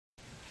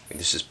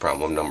This is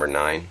problem number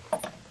 9 in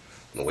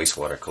the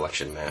wastewater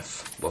collection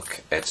math book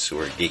at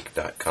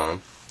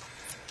SewerGeek.com.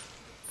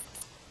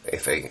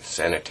 If a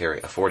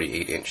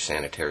 48-inch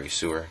sanitary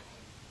sewer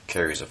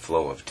carries a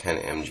flow of 10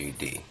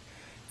 mgd,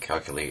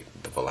 calculate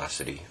the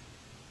velocity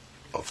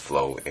of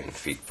flow in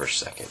feet per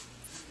second.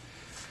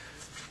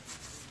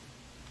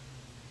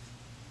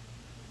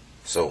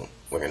 So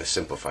we're going to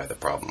simplify the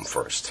problem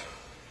first.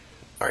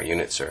 Our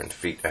units are in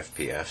feet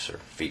FPS, or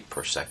feet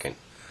per second,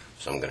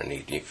 so I'm going to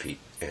need feet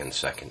and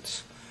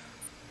seconds.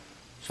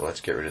 So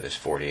let's get rid of this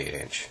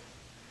 48-inch.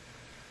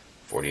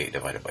 48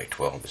 divided by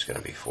 12 is going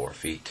to be 4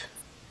 feet.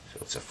 So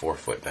it's a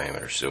 4-foot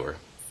diameter sewer.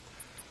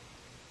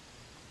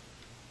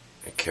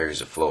 It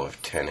carries a flow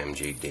of 10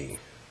 mgd.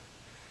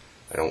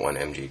 I don't want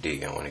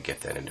mgd, I want to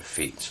get that into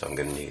feet, so I'm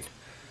going to need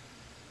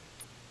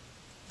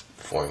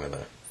the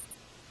formula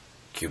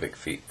cubic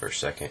feet per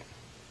second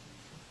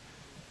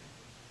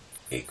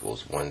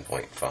equals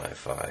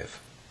 1.55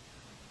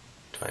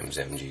 times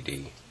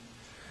mgd.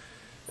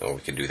 Or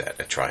we could do that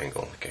in a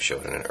triangle, like I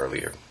showed in an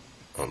earlier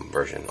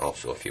version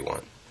also if you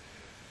want.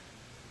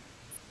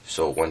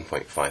 So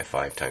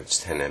 1.55 times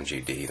 10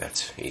 mgd,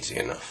 that's easy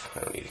enough. I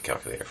don't need a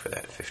calculator for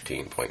that.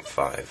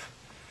 15.5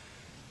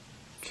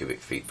 cubic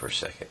feet per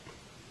second.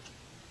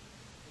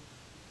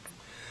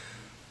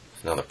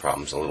 Now the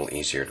problem's a little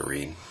easier to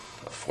read.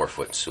 A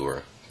 4-foot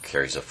sewer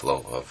carries a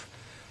flow of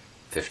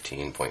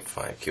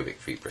 15.5 cubic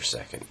feet per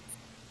second.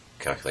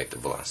 Calculate the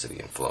velocity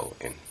and flow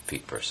in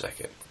feet per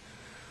second.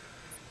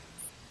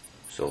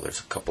 So there's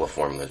a couple of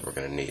formulas we're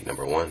going to need.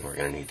 Number one, we're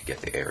going to need to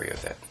get the area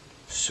of that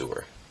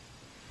sewer.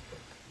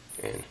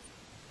 And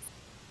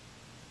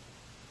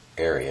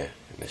area,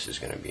 and this is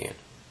going to be in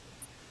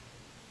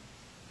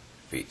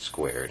feet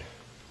squared,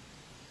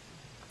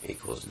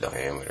 equals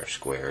diameter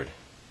squared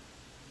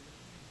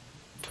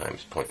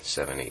times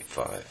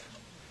 0.785.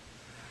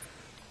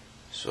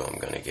 So I'm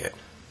going to get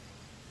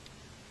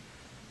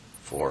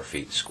 4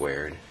 feet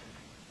squared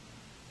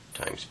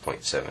times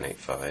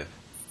 0.785.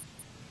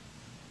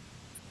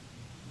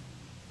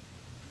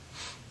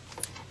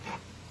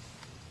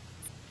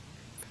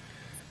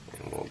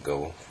 And we'll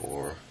go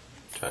 4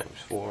 times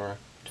 4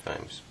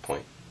 times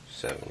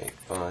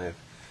 0.785,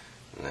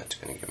 and that's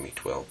going to give me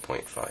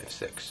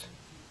 12.56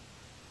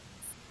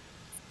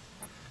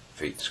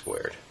 feet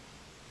squared.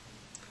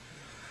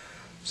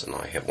 So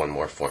now I have one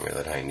more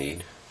formula that I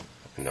need.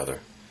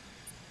 Another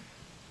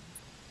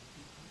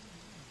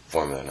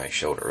formula that I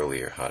showed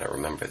earlier, how to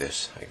remember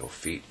this. I go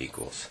feet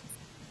equals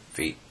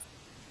feet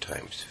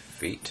times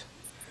feet,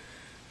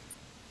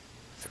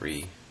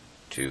 3,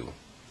 2,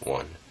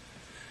 1,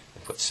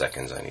 and put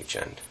seconds on each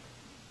end.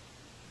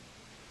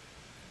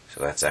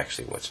 So that's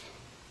actually what's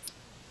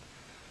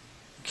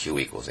Q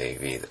equals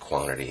AV, the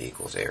quantity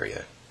equals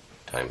area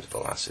times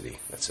velocity.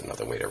 That's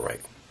another way to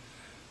write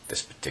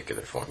this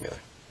particular formula.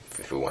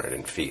 If we want it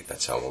in feet,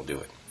 that's how we'll do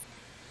it.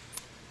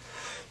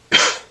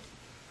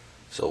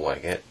 So what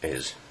I get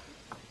is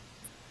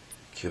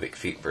cubic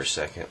feet per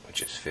second,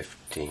 which is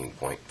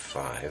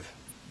 15.5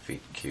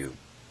 feet cubed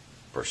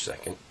per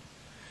second,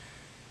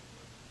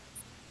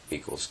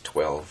 equals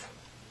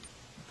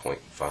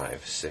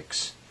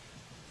 12.56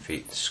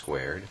 feet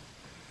squared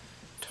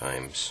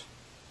times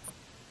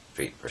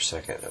feet per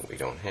second that we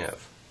don't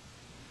have.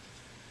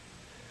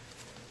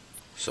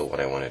 So what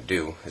I want to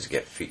do is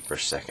get feet per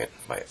second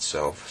by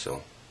itself,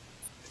 so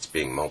it's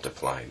being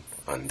multiplied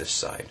on this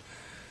side.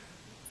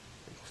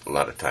 A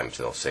lot of times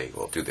they'll say,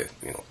 well,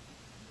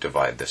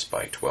 divide this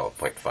by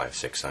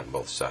 12.56 on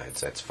both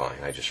sides. That's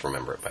fine. I just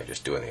remember it by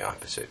just doing the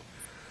opposite.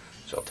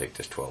 So I'll take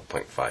this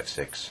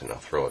 12.56 and I'll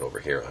throw it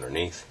over here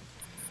underneath.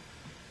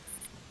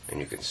 And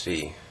you can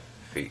see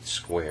feet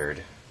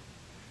squared,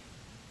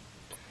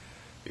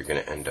 you're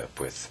going to end up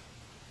with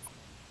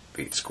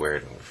feet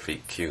squared over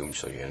feet cubed,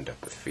 so you end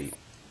up with feet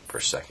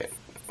per second.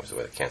 That's the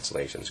way the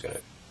cancellation is going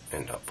to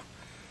end up.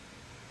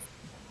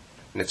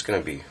 And it's going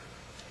to be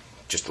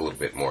just a little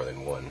bit more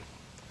than 1.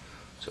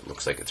 So it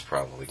looks like it's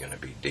probably going to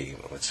be D.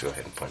 But let's go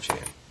ahead and punch it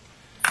in.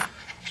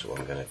 So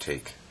I'm going to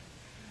take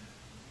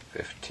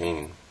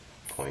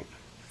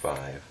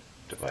 15.5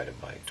 divided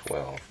by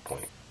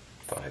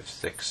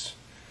 12.56.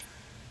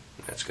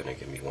 And that's going to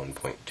give me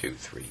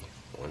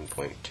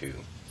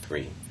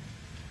 1.23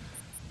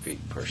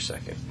 feet per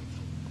second.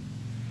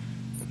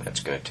 And that's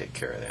going to take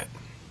care of that.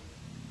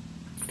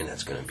 And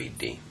that's going to be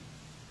D.